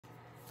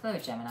Hello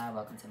Gemini,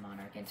 welcome to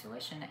Monarch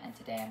Intuition, and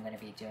today I'm going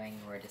to be doing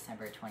your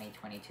December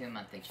 2022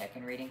 monthly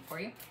check-in reading for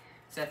you.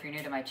 So if you're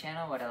new to my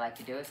channel, what I like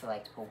to do is I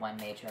like to pull one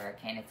major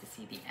arcana to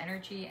see the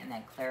energy and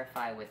then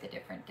clarify with a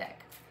different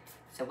deck.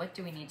 So what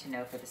do we need to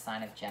know for the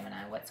sign of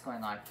Gemini? What's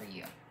going on for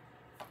you?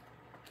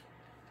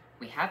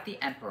 We have the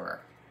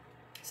Emperor.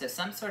 So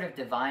some sort of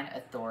divine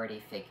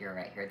authority figure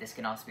right here. This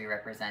can also be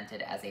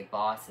represented as a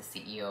boss, a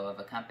CEO of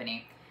a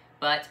company,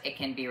 but it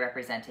can be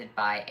represented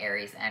by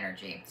Aries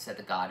energy, so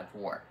the god of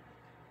war.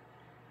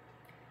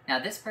 Now,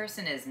 this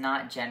person is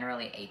not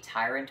generally a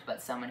tyrant,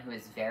 but someone who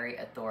is very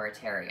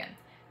authoritarian.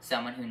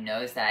 Someone who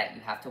knows that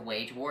you have to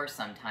wage war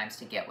sometimes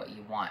to get what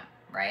you want,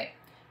 right?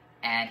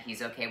 And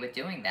he's okay with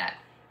doing that.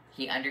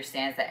 He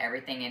understands that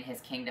everything in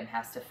his kingdom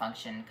has to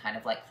function kind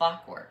of like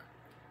clockwork.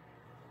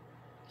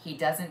 He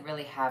doesn't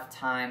really have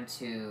time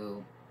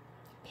to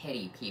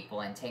pity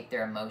people and take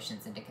their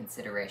emotions into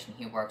consideration.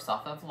 He works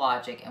off of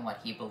logic and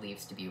what he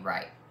believes to be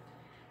right.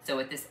 So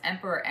with this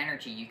Emperor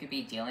energy, you could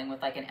be dealing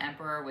with like an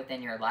Emperor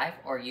within your life,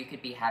 or you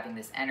could be having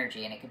this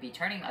energy and it could be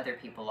turning other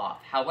people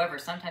off. However,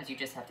 sometimes you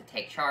just have to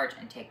take charge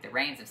and take the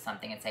reins of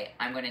something and say,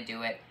 I'm going to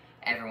do it,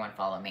 everyone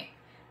follow me.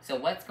 So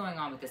what's going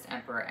on with this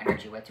Emperor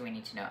energy? What do we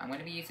need to know? I'm going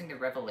to be using the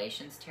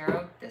Revelations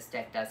Tarot. This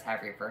deck does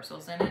have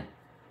reversals in it.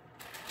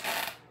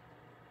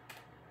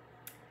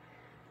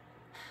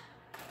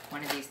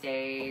 One of these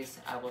days,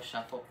 I will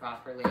shuffle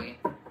properly.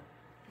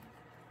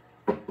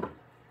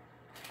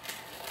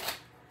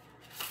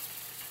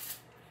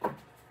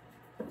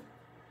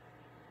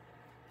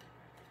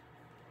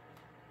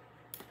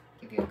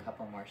 Give you a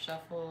couple more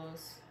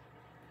shuffles.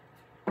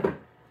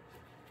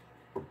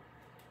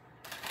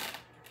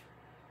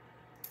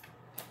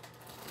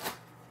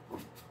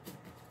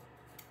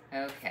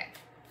 Okay,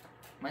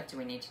 what do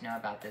we need to know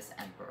about this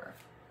Emperor?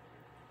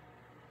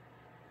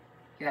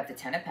 You have the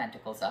Ten of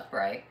Pentacles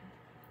upright,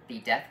 the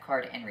Death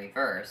card in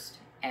reversed,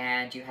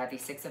 and you have the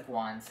Six of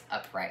Wands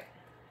upright.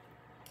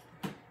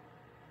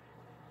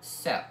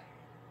 So,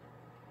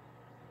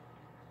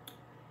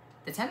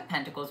 the Ten of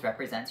Pentacles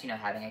represents,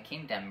 having a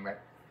kingdom,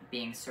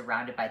 being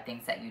surrounded by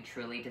things that you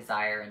truly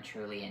desire and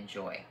truly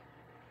enjoy.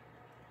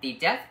 The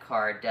Death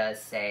card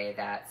does say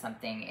that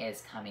something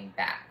is coming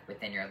back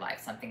within your life.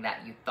 Something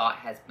that you thought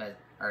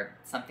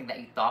something that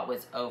you thought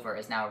was over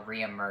is now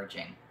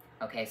re-emerging.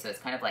 Okay, so it's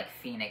kind of like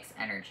Phoenix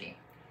energy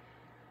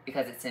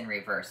because it's in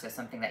reverse. So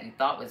something that you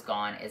thought was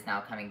gone is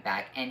now coming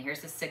back. And here's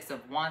the Six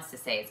of Wands to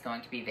say it's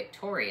going to be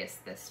victorious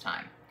this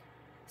time.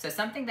 So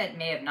something that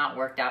may have not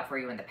worked out for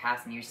you in the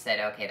past and you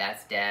said, okay,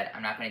 that's dead.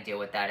 I'm not going to deal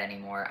with that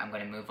anymore. I'm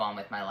going to move on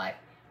with my life.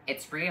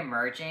 It's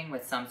re-emerging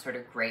with some sort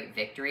of great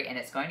victory, and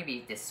it's going to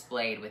be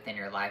displayed within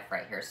your life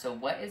right here. So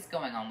what is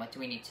going on? What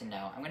do we need to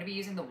know? I'm going to be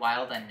using the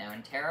Wild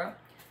Unknown Tarot.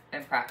 I've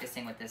been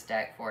practicing with this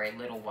deck for a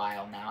little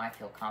while now. I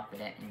feel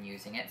confident in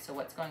using it. So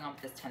what's going on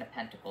with this Ten of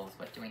Pentacles?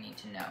 What do we need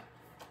to know?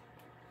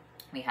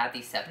 We have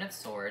the Seven of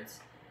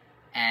Swords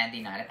and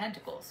the Nine of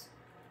Pentacles.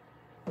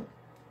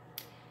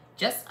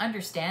 Just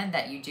understand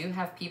that you do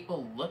have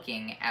people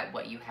looking at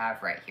what you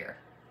have right here,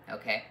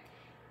 okay?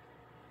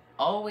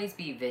 Always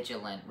be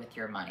vigilant with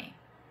your money.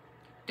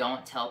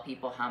 Don't tell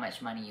people how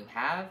much money you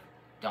have.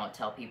 Don't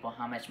tell people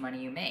how much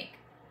money you make.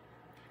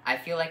 I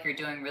feel like you're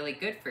doing really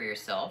good for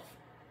yourself,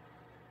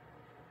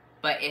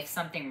 but if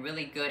something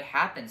really good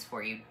happens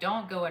for you,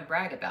 don't go and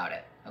brag about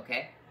it,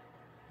 okay?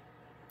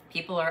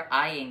 People are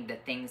eyeing the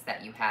things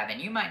that you have, and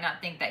you might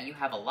not think that you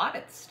have a lot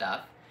of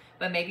stuff,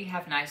 but maybe you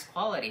have nice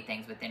quality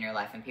things within your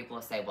life, and people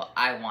will say, well,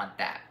 I want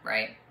that,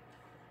 right?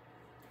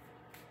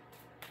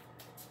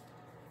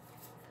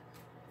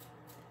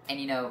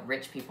 And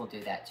rich people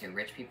do that too.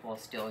 Rich people will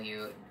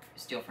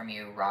steal from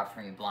you, rob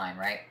from you blind,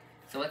 right?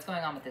 So what's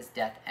going on with this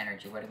Death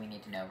energy? What do we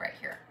need to know right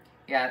here?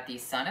 You have the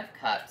Son of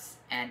Cups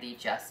and the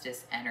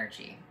Justice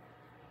energy.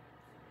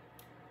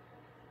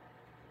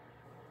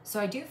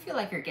 So I do feel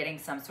like you're getting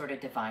some sort of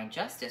divine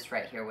justice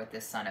right here with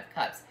this Son of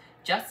Cups.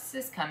 Justice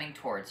is coming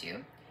towards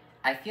you.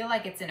 I feel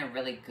like it's in a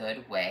really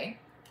good way.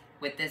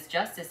 With this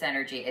Justice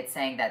energy, it's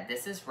saying that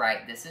this is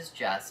right, this is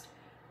just,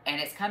 and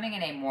it's coming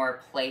in a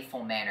more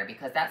playful manner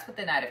because that's what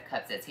the Knight of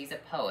Cups is. He's a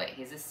poet,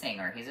 he's a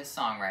singer, he's a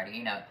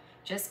songwriter,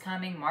 just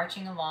coming,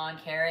 marching along,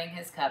 carrying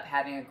his cup,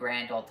 having a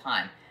grand old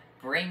time,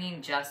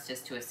 bringing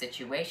justice to a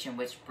situation,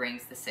 which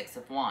brings the Six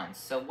of Wands.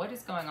 So what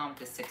is going on with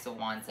the Six of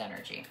Wands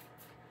energy?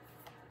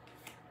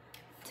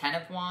 Ten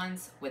of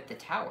Wands with the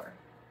Tower.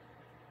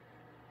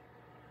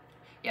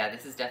 Yeah,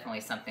 this is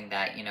definitely something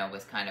that,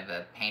 was kind of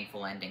a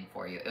painful ending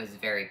for you. It was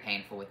very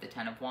painful with the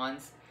Ten of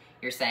Wands.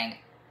 You're saying,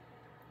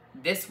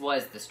 this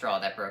was the straw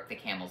that broke the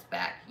camel's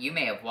back. You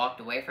may have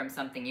walked away from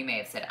something. You may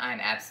have said, I'm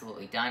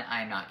absolutely done.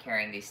 I'm not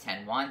carrying these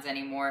 10 wands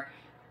anymore.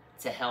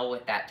 To hell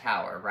with that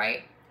tower,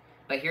 right?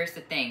 But here's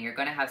the thing. You're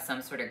going to have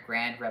some sort of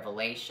grand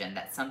revelation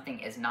that something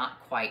is not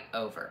quite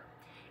over.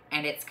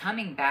 And it's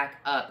coming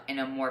back up in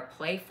a more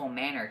playful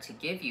manner to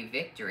give you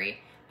victory,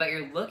 but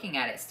you're looking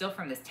at it still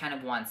from this Ten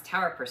of Wands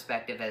Tower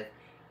perspective as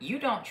you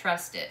don't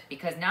trust it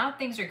because now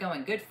things are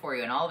going good for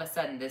you and all of a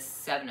sudden this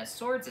Seven of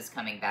Swords is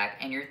coming back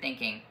and you're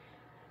thinking,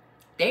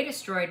 they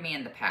destroyed me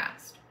in the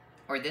past.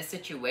 or this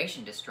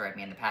situation destroyed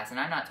me in the past. And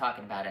I'm not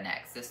talking about an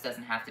ex. This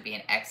doesn't have to be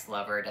an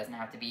ex-lover. It doesn't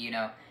have to be, you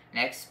know, an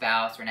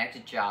ex-spouse or an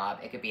ex-job.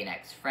 It could be an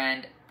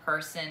ex-friend,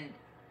 person,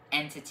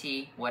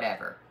 entity,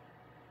 whatever.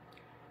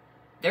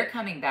 They're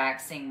coming back,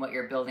 seeing what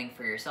you're building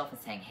for yourself and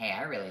saying, hey,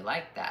 I really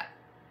like that.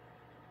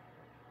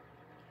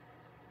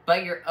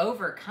 But you're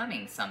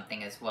overcoming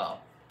something as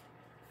well.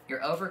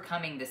 You're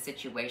overcoming the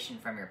situation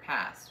from your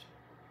past.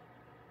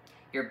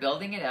 You're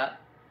building it up.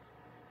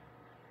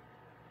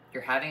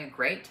 You're having a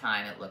great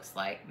time, it looks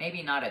like.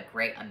 Maybe not a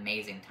great,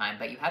 amazing time,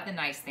 but you have the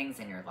nice things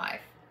in your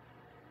life.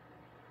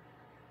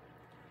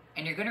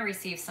 And you're going to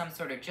receive some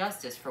sort of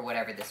justice for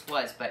whatever this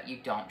was, but you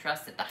don't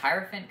trust it. The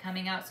Hierophant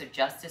coming out, so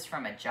justice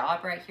from a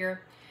job right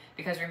here.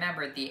 Because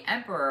remember, the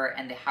Emperor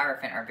and the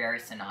Hierophant are very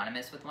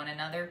synonymous with one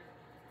another.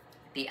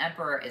 The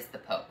Emperor is the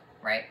Pope,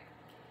 right?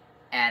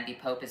 And the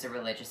Pope is a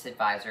religious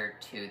advisor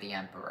to the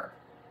Emperor.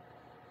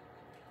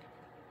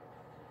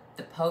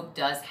 The Pope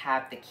does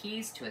have the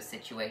keys to a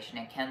situation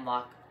and can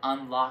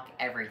unlock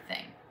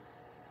everything.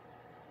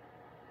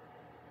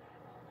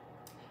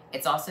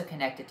 It's also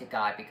connected to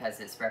God because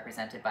it's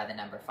represented by the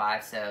number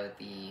 5, so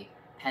the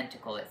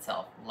pentacle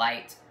itself,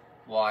 light,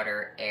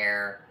 water,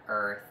 air,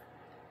 earth,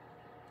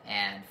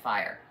 and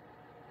fire.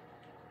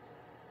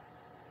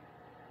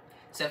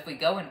 So if we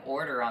go in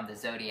order on the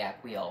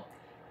zodiac wheel,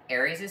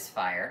 Aries is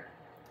fire,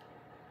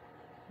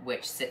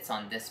 which sits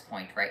on this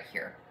point right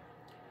here.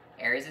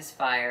 Aries is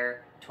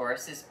fire,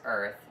 Taurus is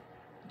earth,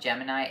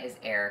 Gemini is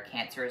air,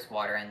 Cancer is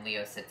water, and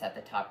Leo sits at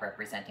the top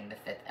representing the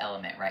 5th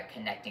element, right?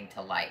 Connecting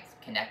to light,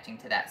 connecting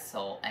to that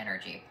soul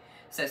energy.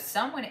 So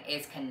someone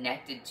is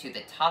connected to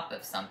the top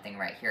of something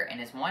right here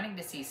and is wanting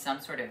to see some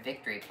sort of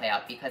victory play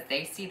out because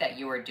they see that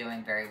you are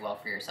doing very well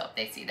for yourself.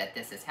 They see that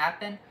this has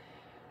happened.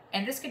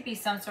 And this could be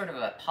some sort of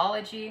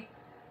apology,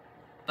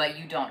 but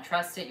you don't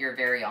trust it. You're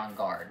very on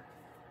guard.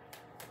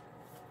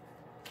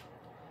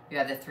 You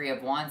have the 3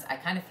 of Wands. I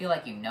kind of feel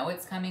like you know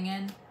it's coming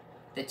in.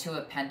 The 2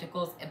 of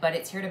Pentacles, but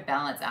it's here to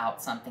balance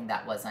out something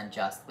that was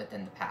unjust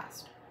within the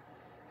past.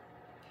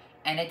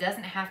 And it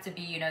doesn't have to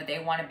be, you know, they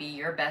want to be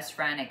your best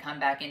friend and come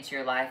back into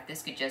your life.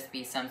 This could just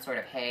be some sort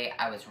of, hey,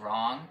 I was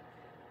wrong.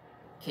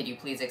 Could you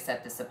please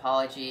accept this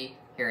apology?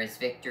 Here is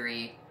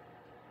victory.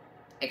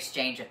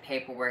 Exchange of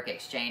paperwork,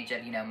 exchange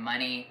of, you know,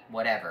 money,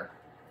 whatever.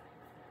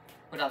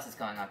 What else is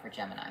going on for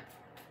Gemini?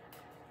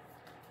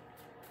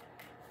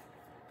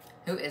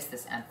 Who is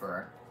this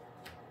Emperor?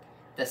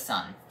 The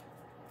Sun.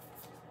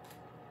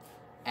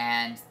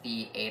 And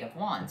the 8 of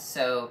Wands.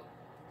 So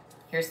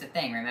here's the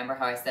thing. Remember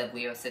how I said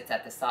Leo sits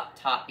at the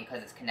top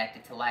because it's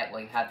connected to light?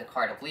 Well, you have the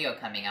card of Leo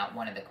coming out,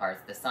 one of the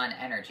cards, the Sun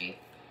energy.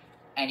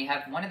 And you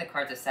have one of the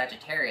cards of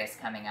Sagittarius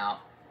coming out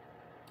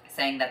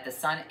saying that the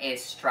Sun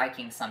is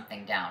striking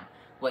something down.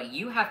 What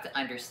you have to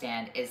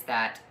understand is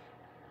that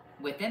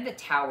within the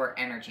Tower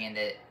energy in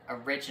the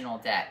original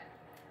deck,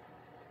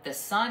 the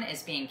Sun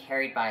is being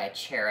carried by a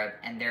cherub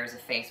and there's a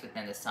face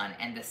within the Sun.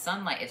 And the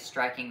sunlight is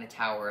striking the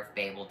Tower of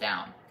Babel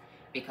down.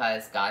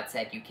 Because God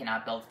said you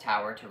cannot build a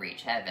tower to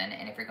reach heaven,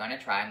 and if you're going to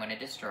try, I'm going to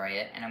destroy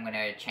it, and I'm going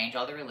to change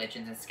all the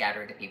religions and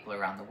scatter the people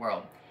around the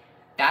world.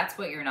 That's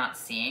what you're not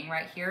seeing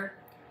right here,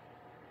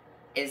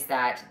 is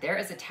that there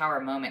is a tower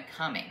moment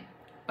coming.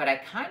 But I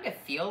kind of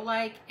feel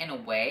like, in a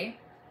way,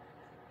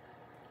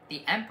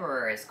 the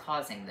Emperor is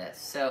causing this.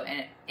 So,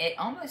 and it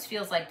almost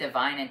feels like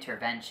divine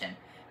intervention.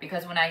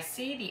 Because when I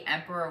see the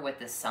Emperor with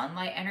the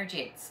sunlight energy,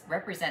 it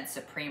represents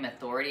supreme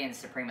authority, and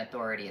supreme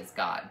authority is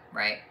God,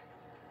 right?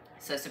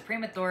 So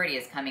supreme authority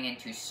is coming in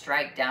to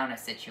strike down a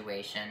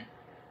situation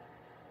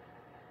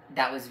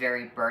that was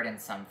very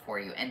burdensome for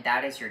you, and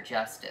that is your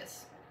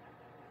justice.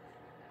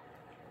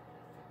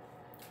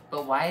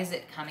 But why is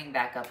it coming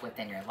back up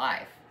within your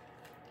life?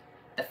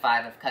 The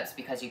 5 of Cups,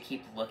 because you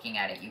keep looking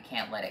at it, you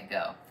can't let it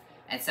go.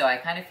 And so I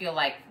kind of feel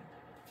like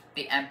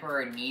the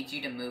Emperor needs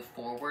you to move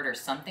forward, or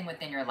something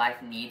within your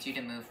life needs you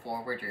to move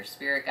forward. Your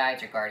spirit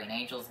guides, your guardian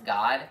angels,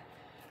 God.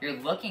 You're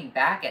looking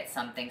back at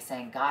something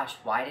saying, gosh,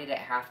 why did it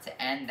have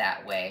to end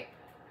that way?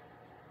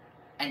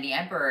 And the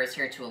Emperor is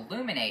here to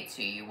illuminate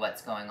to you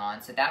what's going on,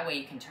 so that way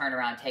you can turn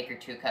around, take your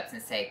 2 cups and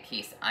say,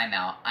 peace, I'm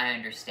out. I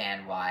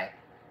understand why.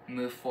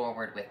 Move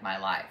forward with my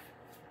life.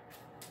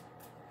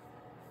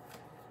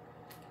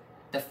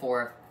 The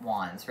 4 of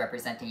Wands,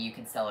 representing you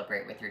can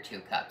celebrate with your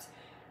 2 cups.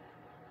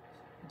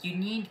 You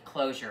need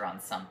closure on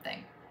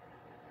something.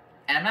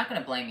 And I'm not going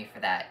to blame you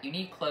for that. You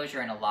need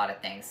closure in a lot of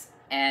things.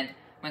 And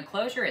when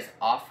closure is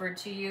offered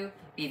to you,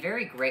 be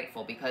very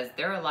grateful, because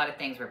there are a lot of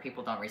things where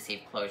people don't receive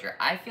closure.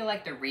 I feel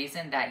like the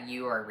reason that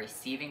you are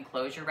receiving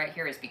closure right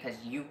here is because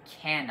you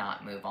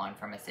cannot move on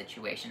from a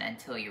situation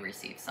until you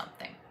receive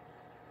something.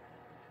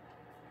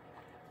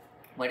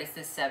 What is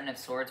this 7 of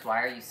Swords?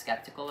 Why are you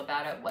skeptical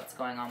about it? What's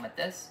going on with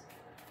this?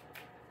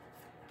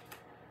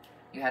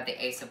 You have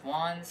the Ace of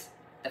Wands,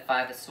 the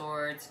 5 of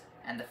Swords,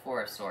 and the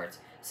 4 of Swords.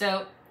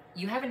 So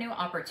you have a new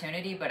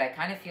opportunity, but I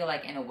kind of feel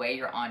like in a way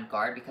you're on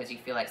guard because you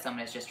feel like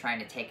someone is just trying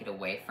to take it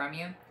away from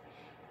you.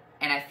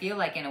 And I feel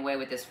like in a way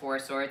with this 4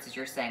 of Swords is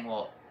you're saying,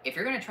 well, if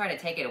you're going to try to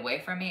take it away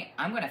from me,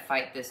 I'm going to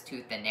fight this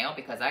tooth and nail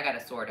because I got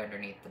a sword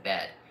underneath the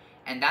bed.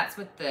 And that's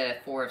what the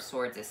Four of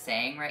Swords is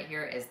saying right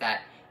here, is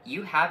that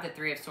you have the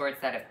Three of Swords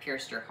that have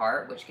pierced your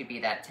heart, which could be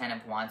that Ten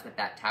of Wands with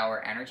that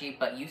Tower energy,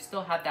 but you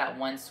still have that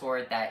one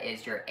sword that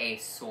is your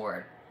Ace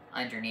sword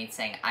underneath,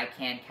 saying, I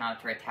can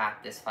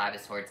counterattack this Five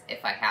of Swords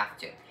if I have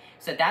to.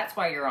 So that's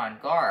why you're on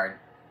guard,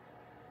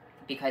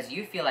 because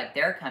you feel like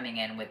they're coming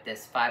in with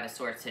this Five of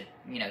Swords to,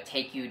 you know,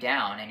 take you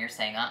down, and you're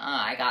saying,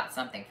 I got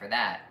something for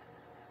that.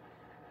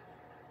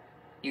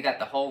 You got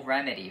the whole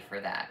remedy for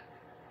that.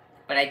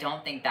 But I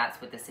don't think that's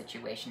what the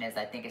situation is.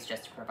 I think it's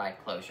just to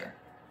provide closure.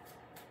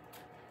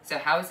 So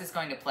how is this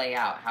going to play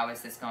out? How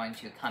is this going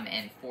to come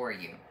in for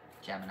you,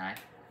 Gemini?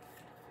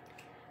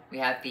 We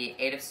have the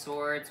Eight of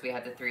Swords, we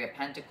have the Three of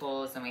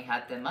Pentacles, and we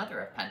have the Mother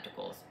of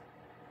Pentacles.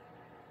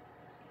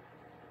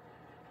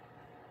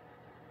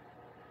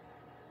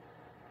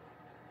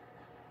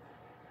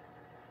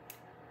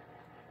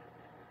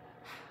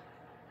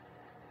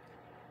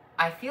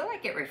 I feel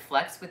like it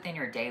reflects within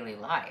your daily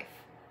life.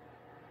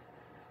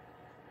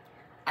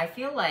 I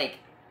feel like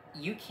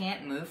you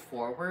can't move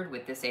forward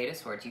with this Eight of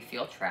Swords. You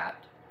feel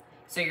trapped.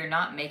 So you're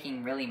not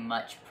making really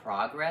much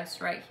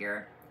progress right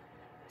here.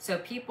 So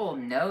people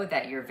know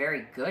that you're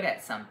very good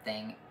at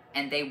something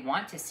and they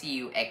want to see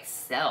you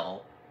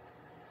excel.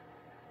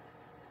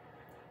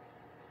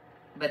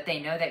 But they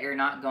know that you're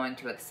not going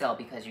to excel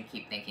because you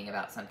keep thinking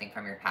about something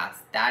from your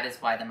past. That is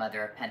why the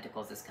Mother of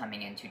Pentacles is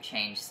coming in to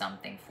change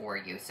something for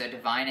you. So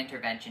divine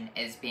intervention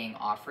is being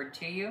offered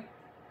to you.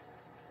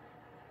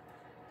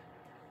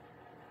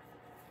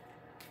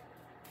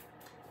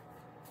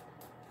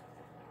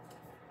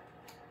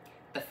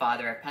 The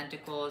Father of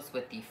Pentacles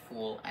with the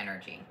Fool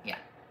energy. Yeah.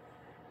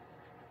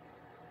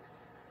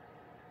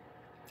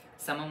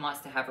 Someone wants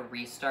to have a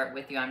restart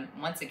with you.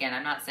 Once again,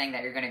 I'm not saying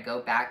that you're going to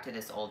go back to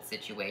this old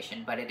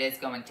situation, but it is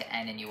going to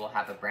end and you will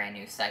have a brand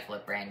new cycle, a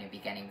brand new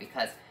beginning,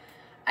 because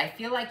I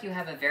feel like you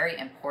have a very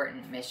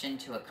important mission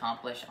to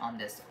accomplish on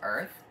this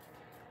earth.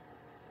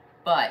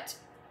 But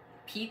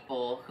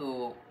people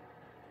who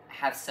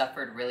have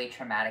suffered really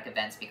traumatic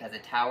events, because a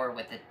Tower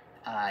with the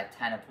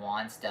Ten of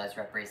Wands does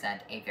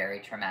represent a very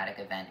traumatic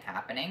event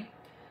happening,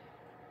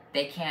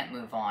 they can't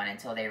move on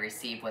until they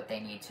receive what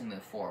they need to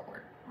move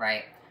forward,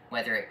 right?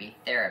 Whether it be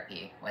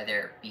therapy, whether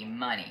it be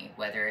money,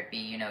 whether it be,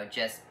 you know,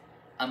 just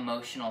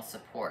emotional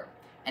support.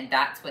 And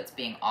that's what's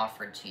being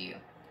offered to you.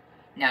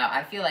 Now,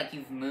 I feel like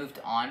you've moved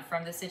on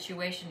from the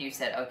situation. You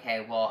said,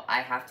 okay, well,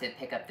 I have to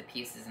pick up the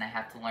pieces and I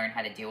have to learn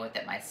how to deal with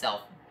it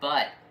myself.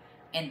 But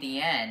in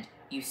the end,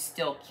 you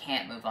still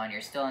can't move on.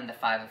 You're still in the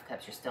Five of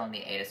Cups. You're still in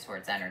the Eight of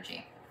Swords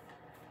energy.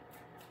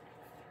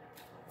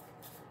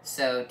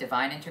 So,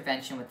 divine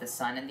intervention with the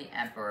Sun and the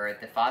Emperor,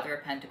 the Father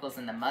of Pentacles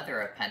and the Mother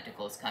of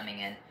Pentacles coming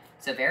in.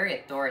 So, very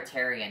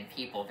authoritarian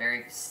people,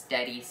 very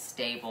steady,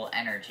 stable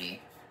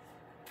energy.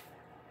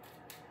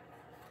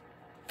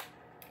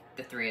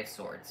 The Three of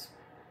Swords.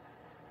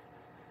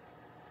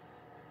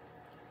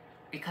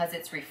 Because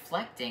it's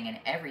reflecting in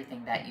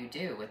everything that you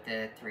do with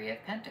the Three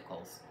of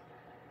Pentacles.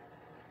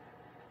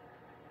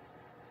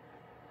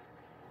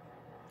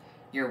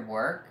 Your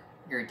work,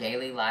 your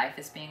daily life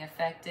is being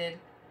affected.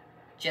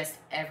 Just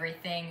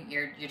everything,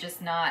 you're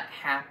just not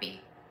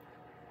happy.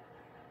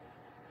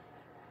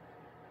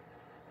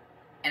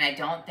 And I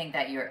don't think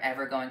that you're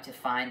ever going to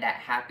find that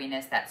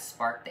happiness, that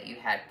spark that you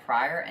had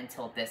prior,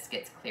 until this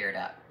gets cleared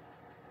up.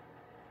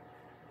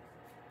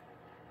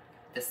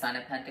 The Sun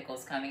of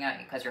Pentacles coming out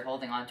because you're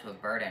holding on to a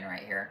burden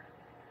right here.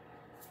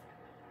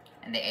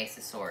 And the Ace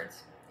of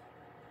Swords.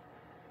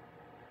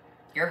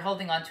 You're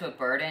holding on to a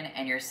burden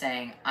and you're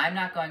saying, I'm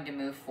not going to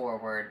move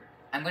forward.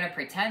 I'm going to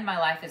pretend my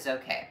life is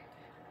okay.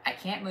 I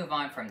can't move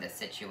on from this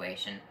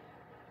situation.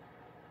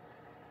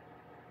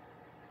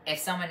 If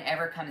someone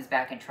ever comes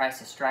back and tries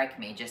to strike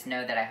me, just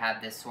know that I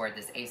have this sword,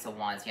 this Ace of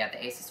Wands. You have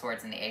the Ace of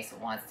Swords and the Ace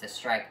of Wands to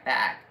strike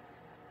back.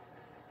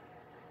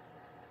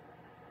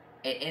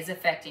 It is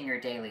affecting your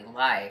daily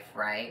life,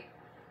 right?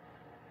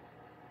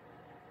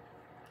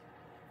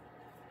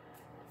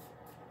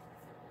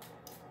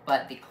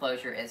 But the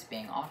closure is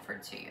being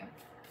offered to you.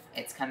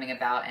 It's coming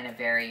about in a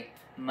very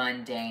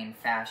mundane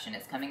fashion.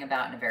 It's coming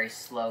about in a very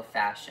slow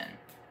fashion.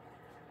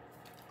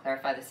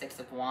 Clarify the Six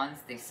of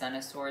Wands, the Son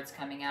of Swords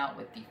coming out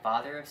with the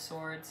Father of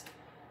Swords,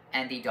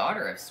 and the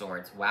Daughter of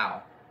Swords.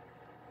 Wow.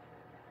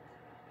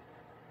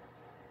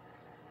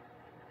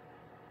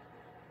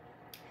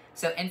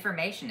 So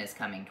information is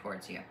coming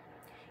towards you.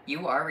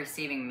 You are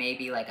receiving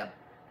maybe like a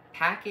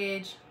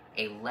package,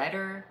 a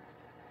letter,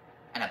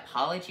 an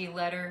apology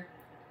letter,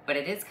 but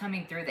it is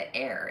coming through the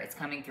air. It's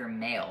coming through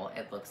mail,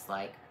 it looks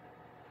like.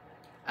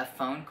 A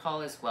phone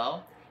call as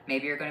well.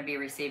 Maybe you're going to be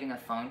receiving a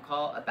phone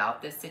call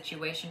about this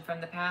situation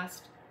from the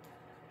past.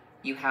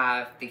 You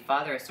have the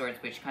Father of Swords,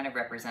 which kind of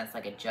represents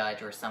like a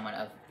judge or someone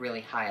of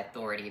really high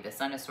authority. The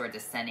Son of Swords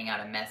is sending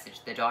out a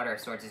message. The Daughter of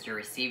Swords is you're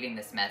receiving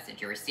this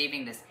message. You're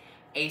receiving this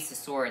Ace of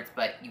Swords,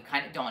 but you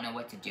kind of don't know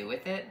what to do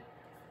with it.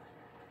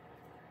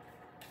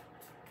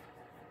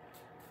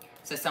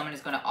 So someone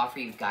is going to offer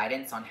you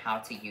guidance on how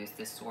to use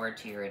this sword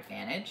to your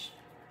advantage.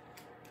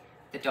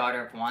 the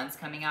Daughter of Wands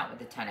coming out with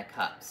the Ten of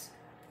Cups.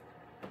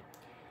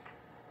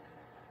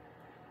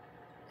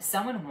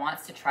 Someone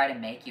wants to try to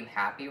make you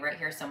happy right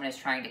here. Someone is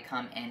trying to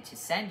come in to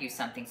send you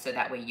something so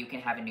that way you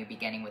can have a new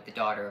beginning with the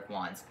Daughter of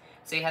Wands.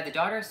 So you have the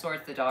Daughter of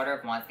Swords, the Daughter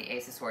of Wands, the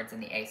Ace of Swords,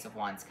 and the Ace of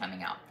Wands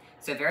coming out.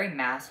 So very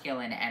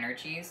masculine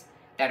energies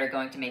that are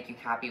going to make you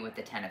happy with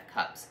the Ten of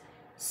Cups.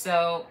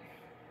 So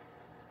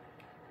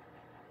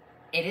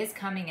it is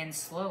coming in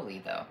slowly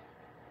though,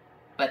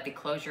 but the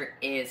closure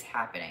is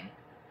happening.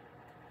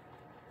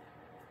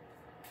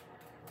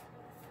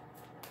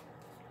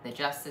 The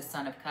Justice,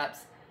 Son of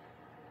Cups,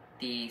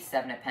 the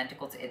Seven of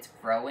Pentacles, it's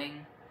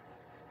growing.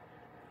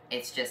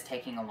 It's just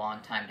taking a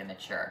long time to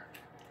mature.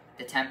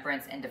 The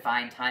Temperance, in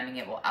divine timing,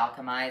 it will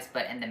alchemize,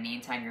 but in the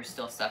meantime, you're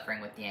still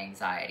suffering with the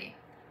anxiety.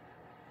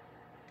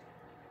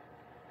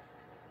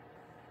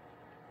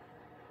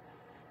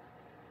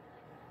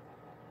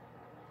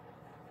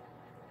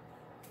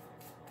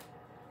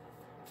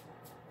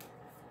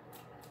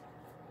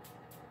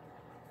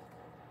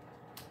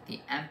 The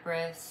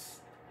Empress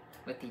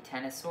with the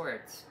Ten of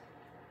Swords.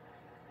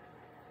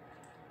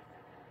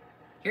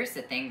 Here's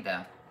the thing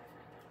though.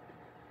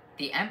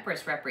 The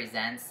Empress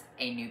represents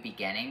a new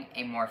beginning,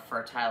 a more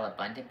fertile,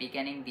 abundant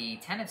beginning. The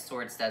Ten of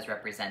Swords does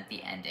represent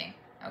the ending,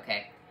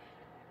 okay?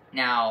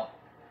 Now,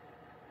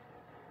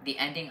 the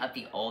ending of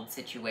the old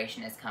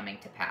situation is coming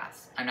to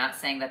pass. I'm not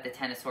saying that the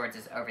Ten of Swords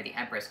is over the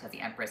Empress because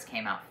the Empress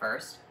came out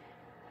first.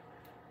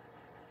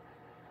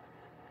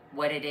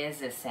 What it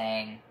is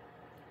saying,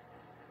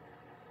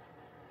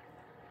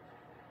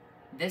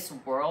 this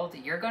world,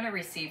 you're going to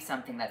receive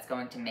something that's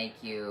going to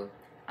make you,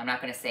 I'm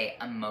not going to say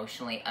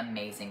emotionally,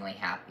 amazingly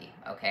happy,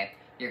 okay?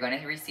 You're going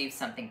to receive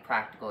something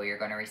practical. You're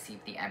going to receive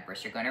the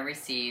Empress. You're going to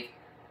receive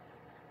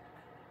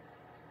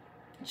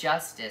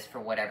justice for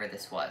whatever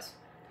this was.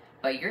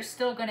 But you're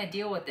still going to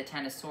deal with the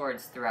Ten of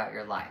Swords throughout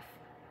your life,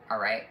 all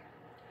right?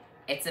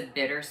 It's a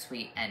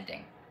bittersweet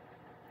ending.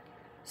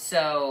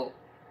 So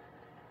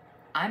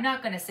I'm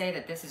not going to say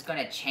that this is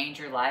going to change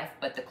your life,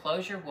 but the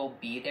closure will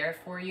be there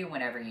for you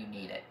whenever you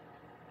need it.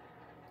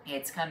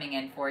 It's coming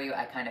in for you.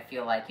 I kind of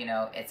feel like, you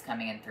know, it's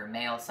coming in through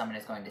mail. Someone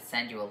is going to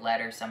send you a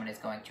letter. Someone is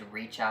going to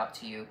reach out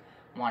to you,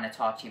 want to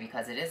talk to you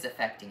because it is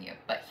affecting you.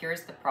 But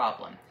here's the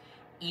problem.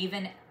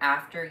 Even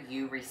after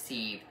you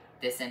receive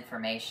this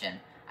information,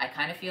 I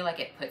kind of feel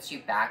like it puts you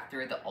back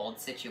through the old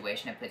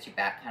situation. It puts you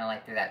back kind of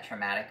like through that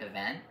traumatic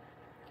event.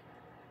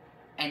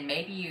 And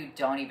maybe you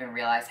don't even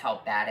realize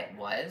how bad it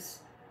was.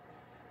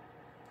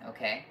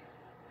 Okay?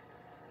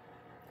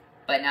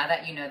 But now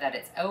that you know that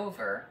it's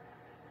over,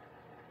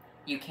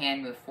 you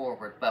can move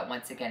forward, but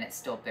once again, it's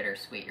still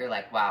bittersweet. You're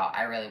like, wow,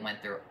 I really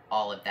went through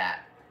all of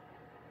that.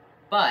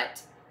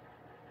 But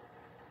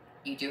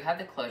you do have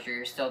the closure.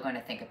 You're still going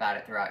to think about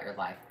it throughout your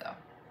life, though,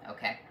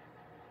 okay?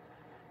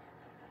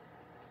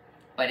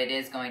 But it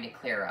is going to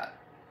clear up.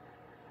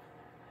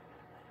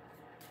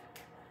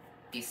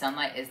 The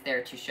sunlight is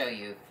there to show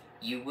you,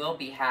 you will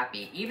be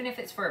happy, even if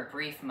it's for a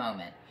brief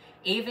moment.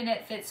 Even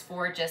if it's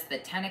for just the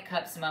Ten of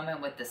Cups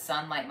moment with the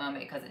sunlight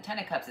moment, because the Ten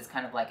of Cups is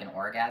kind of like an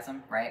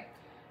orgasm, right?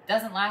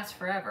 Doesn't last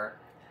forever,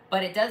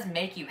 but it does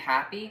make you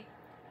happy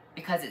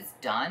because it's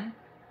done.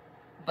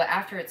 But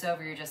after it's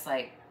over, you're just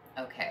like,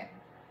 okay.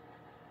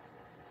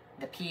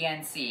 The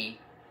PNC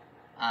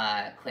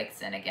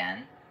clicks in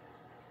again.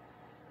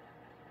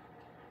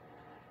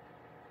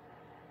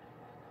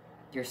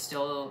 You're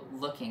still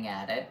looking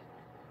at it,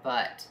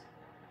 but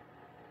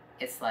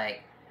it's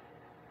like,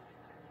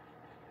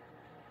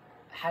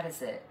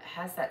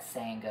 how's that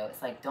saying go?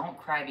 It's like, don't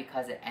cry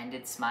because it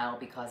ended, smile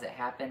because it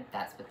happened.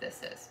 That's what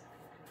this is.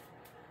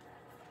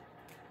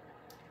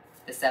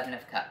 The Seven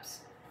of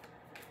Cups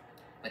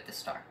with the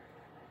star.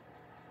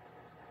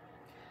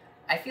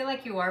 I feel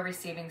like you are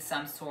receiving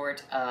some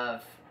sort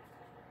of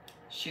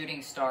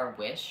shooting star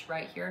wish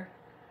right here.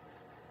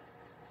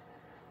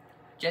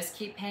 Just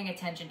keep paying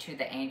attention to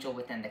the angel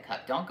within the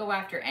cup. Don't go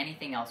after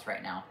anything else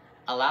right now.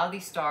 Allow the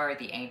star,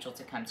 the angel,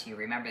 to come to you.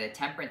 Remember, the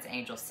Temperance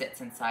angel sits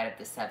inside of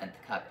the seventh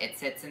cup. It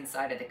sits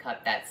inside of the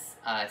cup that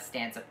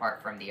stands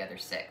apart from the other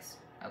six,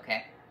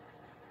 okay?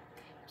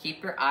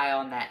 Keep your eye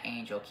on that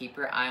angel. Keep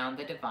your eye on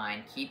the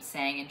divine. Keep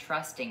saying and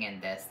trusting in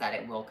this, that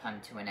it will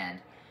come to an end.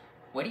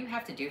 What do you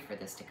have to do for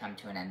this to come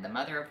to an end? The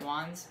Mother of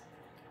Wands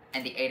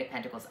and the Eight of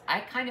Pentacles.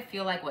 I kind of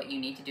feel like what you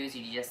need to do is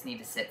you just need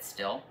to sit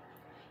still.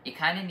 You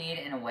kind of need,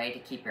 in a way, to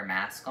keep your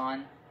mask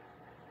on.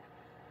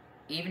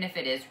 Even if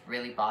it is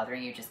really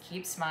bothering you, just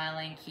keep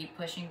smiling, keep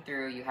pushing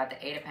through. You have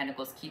the Eight of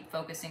Pentacles. Keep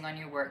focusing on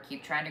your work.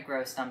 Keep trying to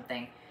grow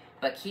something.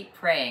 But keep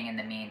praying in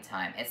the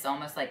meantime. It's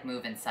almost like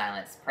move in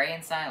silence. Pray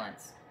in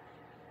silence.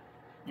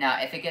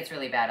 Now, if it gets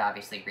really bad,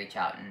 obviously reach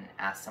out and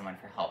ask someone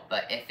for help.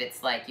 But if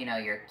it's like, you know,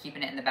 you're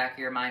keeping it in the back of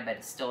your mind, but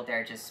it's still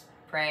there, just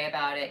pray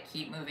about it.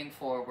 Keep moving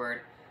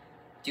forward.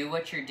 Do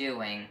what you're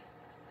doing.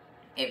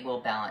 It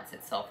will balance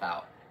itself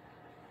out.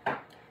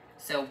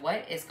 So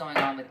what is going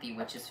on with the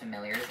Witch's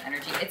Familiars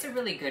energy? It's a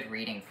really good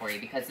reading for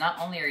you because not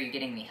only are you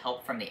getting the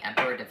help from the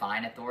Emperor,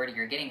 Divine Authority,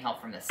 you're getting help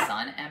from the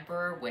Sun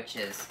Emperor, which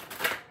is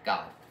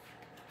God.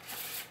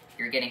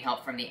 You're getting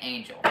help from the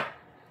Angel.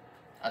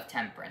 of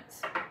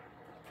Temperance.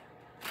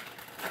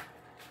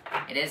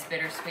 It is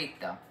bittersweet,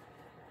 though.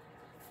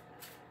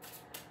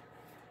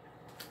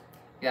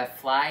 You have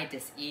Fly,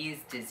 Dis-ease,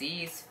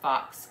 Disease,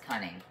 Fox,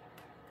 Cunning.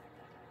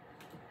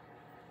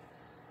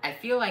 I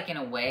feel like, in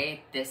a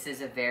way, this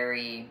is a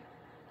very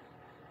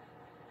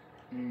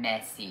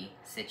messy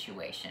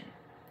situation,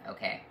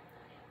 okay?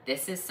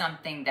 This is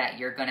something that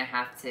you're going to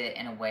have to,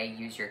 in a way,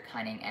 use your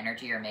cunning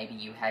energy, or maybe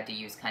you had to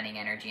use cunning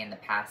energy in the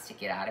past to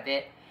get out of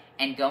it.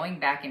 And going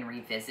back and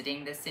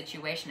revisiting this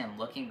situation and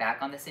looking back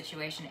on the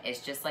situation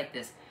is just like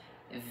this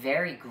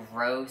very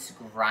gross,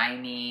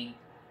 grimy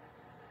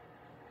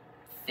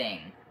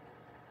thing,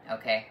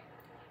 okay?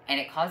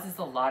 And it causes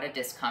a lot of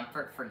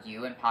discomfort for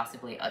you and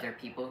possibly other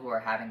people who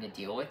are having to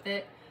deal with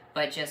it.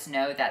 But just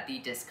know that the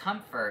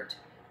discomfort,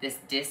 this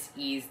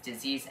dis-ease,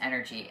 disease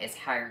energy, is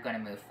how you're going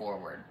to move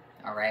forward.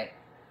 All right,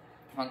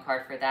 one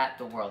card for that,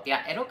 the World.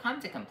 Yeah, it'll come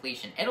to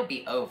completion. It'll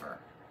be over.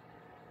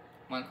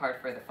 One card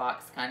for the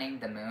Fox, Cunning,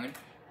 the Moon.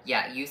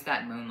 Yeah, use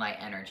that moonlight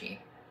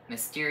energy.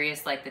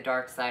 Mysterious like the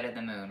dark side of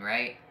the moon,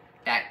 right?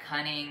 That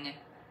cunning,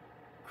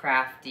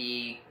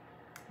 crafty,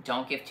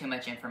 don't give too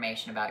much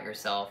information about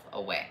yourself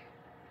away.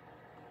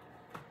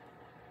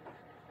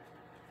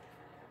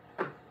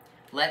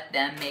 Let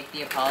them make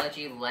the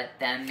apology. Let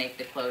them make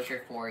the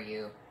closure for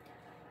you.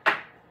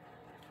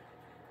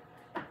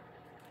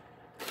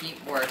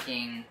 Keep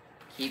working,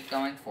 keep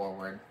going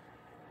forward.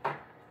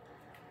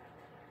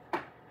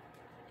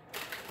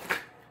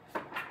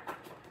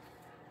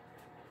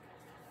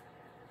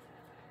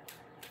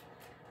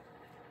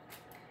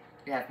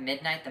 You have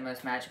Midnight, the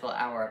most magical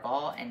hour of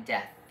all, and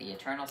Death, the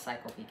eternal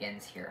cycle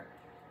begins here.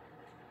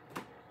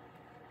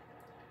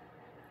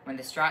 When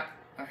the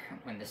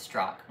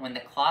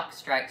clock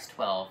strikes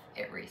 12,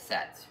 it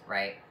resets,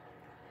 right?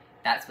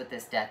 That's what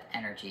this death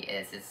energy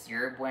is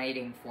you're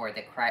waiting for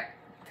the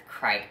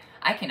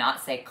I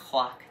cannot say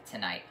clock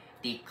tonight.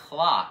 The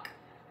clock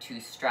to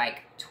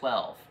strike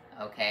 12,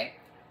 okay?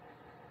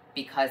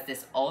 Because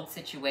this old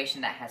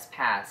situation that has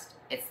passed,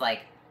 it's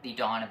like the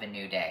dawn of a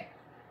new day,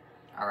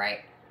 all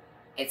right?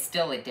 It's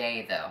still a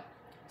day, though.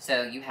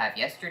 So you have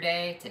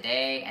yesterday,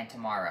 today, and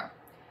tomorrow.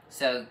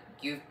 So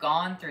you've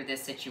gone through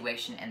this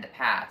situation in the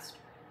past,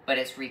 but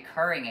it's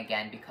recurring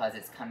again because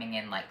it's coming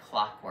in like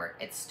clockwork.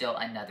 It's still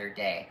another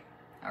day,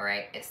 all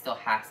right? It still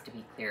has to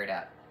be cleared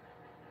up.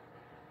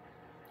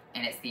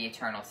 And it's the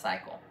eternal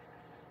cycle.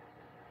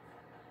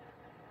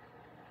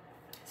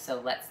 So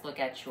let's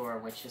look at your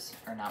witches,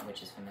 or not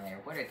witches familiar.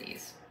 What are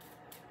these?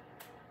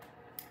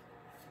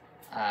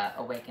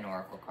 Awaken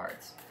Oracle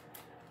cards.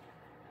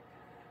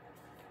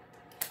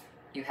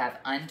 You have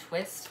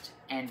Untwist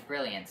and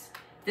Brilliance.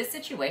 This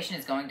situation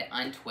is going to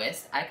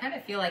untwist. I kind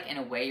of feel like in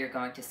a way you're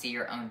going to see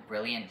your own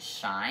brilliance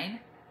shine.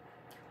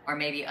 Or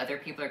maybe other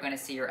people are going to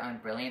see your own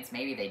brilliance.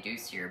 Maybe they do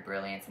see your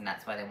brilliance and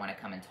that's why they want to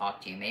come and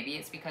talk to you. Maybe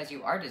it's because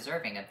you are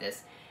deserving of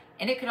this.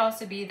 And it could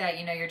also be that,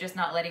 you know, you're just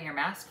not letting your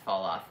mask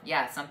fall off.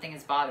 Yeah, something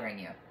is bothering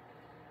you.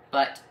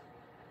 But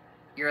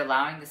you're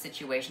allowing the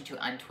situation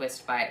to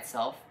untwist by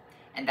itself.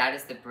 And that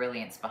is the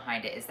brilliance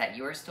behind it, is that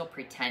you are still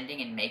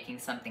pretending and making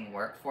something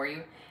work for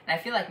you. And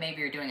I feel like maybe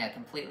you're doing a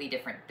completely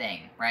different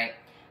thing, right?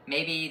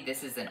 Maybe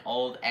this is an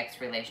old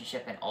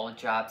ex-relationship, an old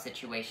job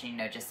situation, you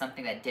know, just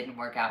something that didn't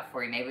work out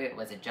for you. Maybe it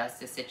was a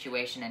justice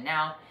situation, and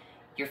now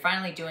you're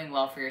finally doing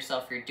well for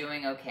yourself. You're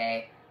doing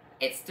okay.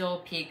 It still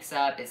peaks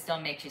up. It still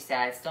makes you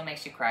sad. It still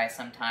makes you cry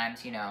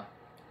sometimes, you know.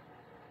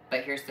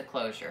 But here's the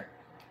closure.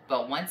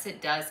 But once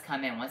it does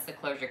come in, once the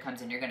closure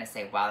comes in, you're going to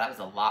say, wow, that was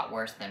a lot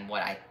worse than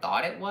what I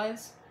thought it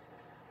was.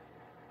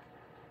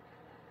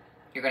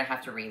 You're going to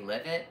have to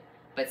relive it.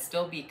 But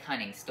still be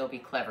cunning, still be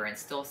clever, and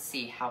still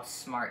see how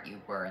smart you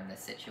were in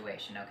this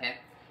situation, okay?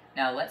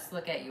 Now, let's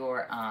look at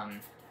your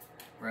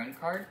rune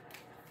card.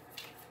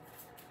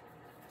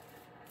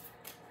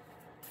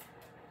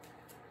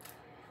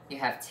 You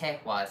have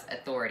Tehwas,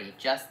 authority,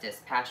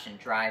 justice, passion,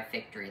 drive,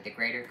 victory, the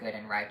greater good,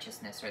 and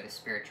righteousness are the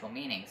spiritual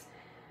meanings.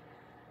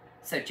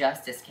 So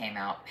justice came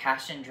out,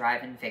 passion,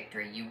 drive, and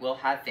victory. You will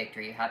have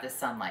victory. You have the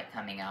sunlight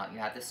coming out. You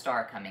have the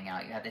star coming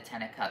out. You have the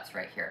Ten of Cups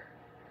right here.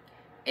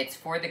 It's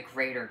for the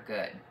greater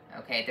good,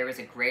 okay? There was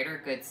a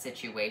greater good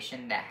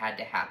situation that had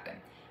to happen.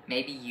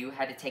 Maybe you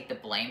had to take the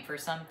blame for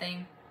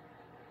something.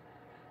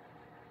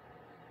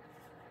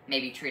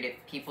 Maybe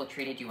people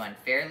treated you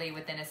unfairly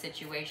within a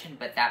situation,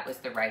 but that was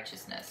the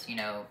righteousness, you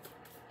know,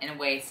 in a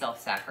way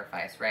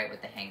self-sacrifice, right,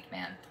 with the Hanged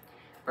Man.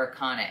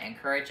 Berkana,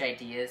 encourage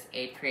ideas,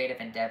 aid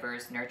creative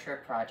endeavors, nurture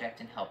a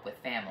project, and help with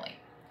family.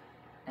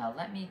 Now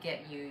let me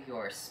get you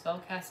your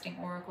spellcasting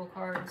oracle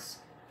cards.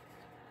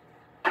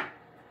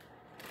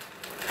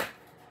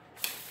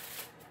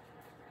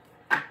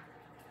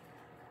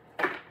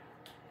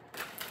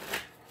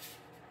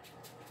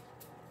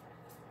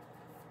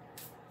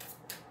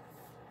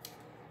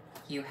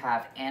 You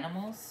have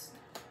animals,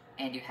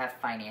 and you have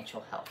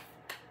financial health.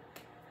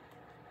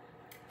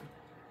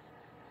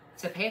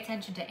 So pay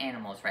attention to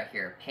animals right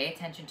here. Pay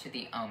attention to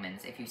the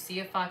omens. If you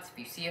see a fox, if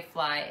you see a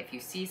fly, if you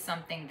see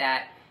something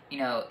that, you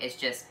know, is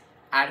just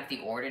out of the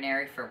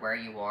ordinary for where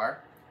you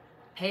are,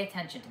 pay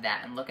attention to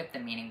that and look up the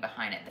meaning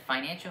behind it. The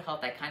financial health,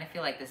 I kind of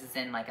feel like this is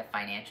in like a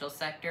financial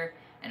sector,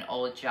 an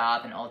old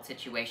job, an old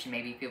situation.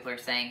 Maybe people are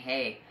saying,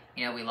 hey,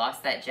 you know, we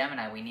lost that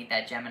Gemini, we need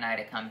that Gemini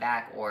to come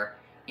back, or,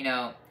 you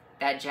know,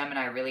 that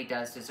Gemini really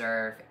does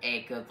deserve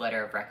a good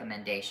letter of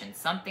recommendation,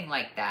 something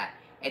like that.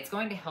 It's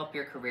going to help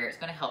your career, it's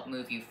going to help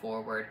move you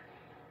forward.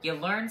 You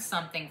learn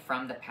something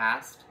from the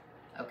past,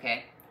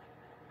 okay?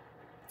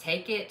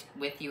 Take it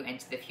with you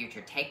into the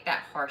future. Take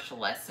that harsh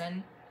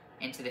lesson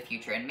into the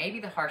future. And maybe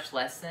the harsh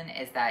lesson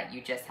is that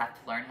you just have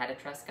to learn how to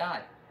trust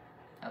God,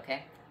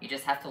 okay? You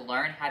just have to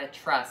learn how to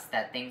trust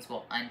that things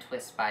will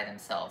untwist by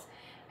themselves.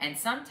 And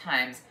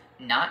sometimes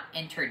not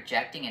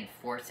interjecting and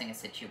forcing a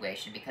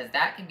situation, because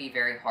that can be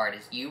very hard,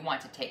 as you want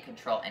to take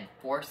control and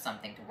force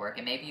something to work,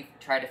 and maybe you've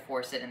tried to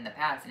force it in the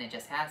past and it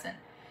just hasn't.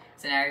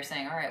 So now you're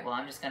saying, all right, well,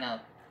 I'm just going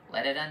to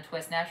let it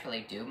untwist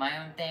naturally, do my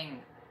own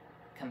thing,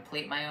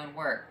 complete my own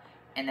work,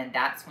 and then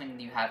that's when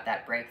you have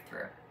that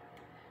breakthrough.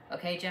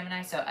 Okay,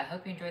 Gemini, so I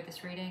hope you enjoyed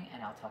this reading,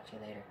 and I'll talk to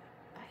you later.